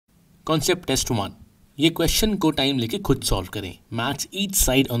Concept test 1। ये question को time लेके खुद सॉल्व करें। Match each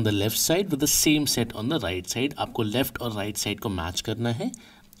side on the left side with the same set on the right side. आपको left और राइट साइड को मैच करना है।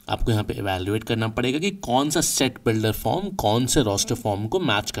 आपको यहाँ पे इवैल्यूएट करना पड़ेगा कि कौन सा सेट बिल्डर फॉर्म कौन से रोस्टर फॉर्म को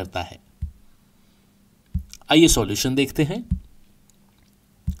मैच करता है। आइए सॉल्यूशन देखते हैं।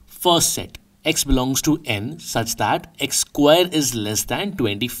 First set x belongs to n such that x square is less than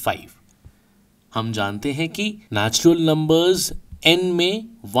 25। हम जानते हैं कि नेचुरल नंबर्स n में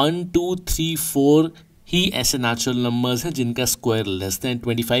 1, 2, 3, 4 ही ऐसे नेचुरल नंबर्स हैं जिनका स्क्वायर लेस देन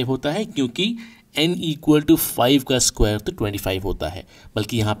 25 होता है, क्योंकि n इक्वल टू 5 का स्क्वायर तो 25 होता है,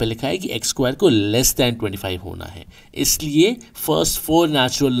 बल्कि यहाँ पे लिखा है कि x स्क्वायर को लेस देन 25 होना है। इसलिए first 4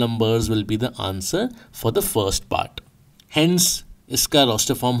 natural numbers will be the answer for the first part. Hence इसका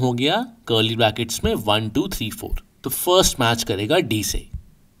रोस्टर फॉर्म हो गया कर्ली ब्रैकेट्स में 1, 2, 3, 4। तो फर्स्ट मैच करेगा डी से।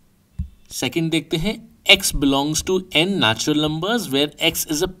 सेकंड देखते हैं, x belongs to n natural numbers where x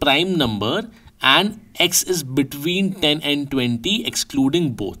is a prime number and x is between 10 and 20 excluding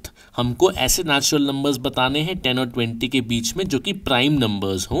both। हमको ऐसे नेचुरल नंबर्स बताने हैं 10 और 20 के बीच में जो कि प्राइम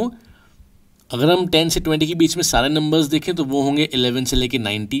नंबर्स हों। अगर हम 10 से 20 के बीच में सारे नंबर्स देखें तो वो होंगे 11 से लेके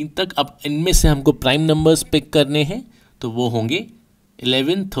 19 तक। अब इनमें से हमको प्राइम नंबर्स पिक करने हैं तो वो होंगे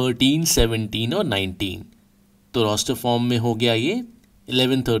 11, 13, 17 और 19। तो रोस्टर फॉर्म में हो गया ये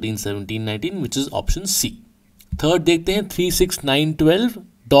 11, 13, 17, 19 which is option C. Third देखते हैं 3, 6, 9, 12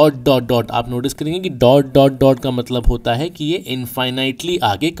 डॉट डॉट डॉट। आप नोटिस करेंगे कि डॉट डॉट डॉट का मतलब होता है कि ये इनफाइनाइटली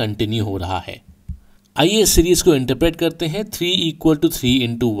आगे कंटिन्यू हो रहा है। आइए इस सीरीज को इंटरप्रेट करते हैं। 3 इक्वल टू 3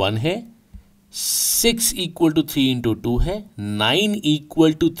 इंटू 1 है, 6 इक्वल टू 3 इंटू 2 है, 9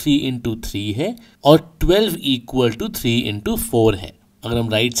 इक्वल टू 3 इंटू 3 है और 12 इक्वल टू 3 इंटू 4 है। अगर हम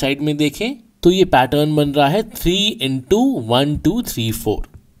राइट साइड में देखें तो ये पैटर्न बन रहा है 3 इंटू 1, 2, 3, 4।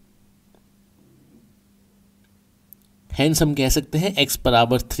 हेंस हम कह सकते हैं x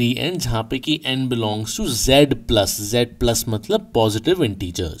बराबर 3n, जहां पे कि n belongs to z plus मतलब पॉजिटिव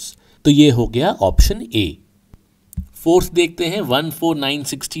इंटीजर्स। तो ये हो गया ऑप्शन ए। फोर्थ देखते हैं 1, 4, 9,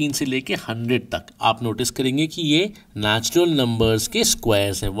 16 से लेके 100 तक। आप नोटिस करेंगे कि ये नेचुरल नंबर्स के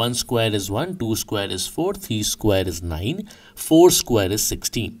स्क्वायर्स हैं। 1 square is 1, 2 square is 4, 3 square is 9, 4 square is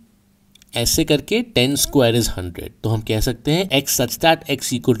 16। ऐसे करके 10 स्क्वायर इज 100। तो हम कह सकते हैं x such that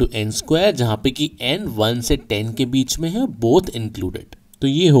x equal to n square, जहां पे कि n 1 से 10 के बीच में है, बोथ इंक्लूडेड। तो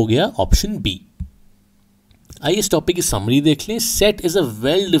ये हो गया ऑप्शन बी। आइए इस टॉपिक की समरी देख लें। Set is a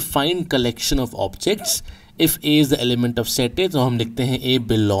well defined collection of objects. If a is the element of set A तो हम लिखते हैं a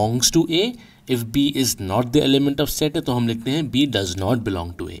belongs to A। if b is not the element of set A तो हम लिखते हैं b does not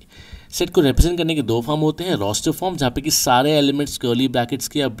belong to A। Set को represent करने के दो फॉर्म होते हैं। रोस्टर फॉर्म जहाँ पे कि सारे एलिमेंट्स कर्ली ब्रैकेट्स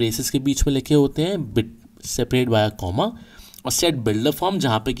के या ब्रेसेस के बीच में लिखे होते हैं बिट सेपरेट बाय कॉमा, और सेट बिल्डर फॉर्म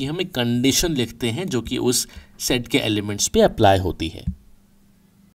जहाँ पे कि हम एक कंडीशन लिखते हैं जो कि उस सेट के एलिमेंट्स पे अप्लाई होती है।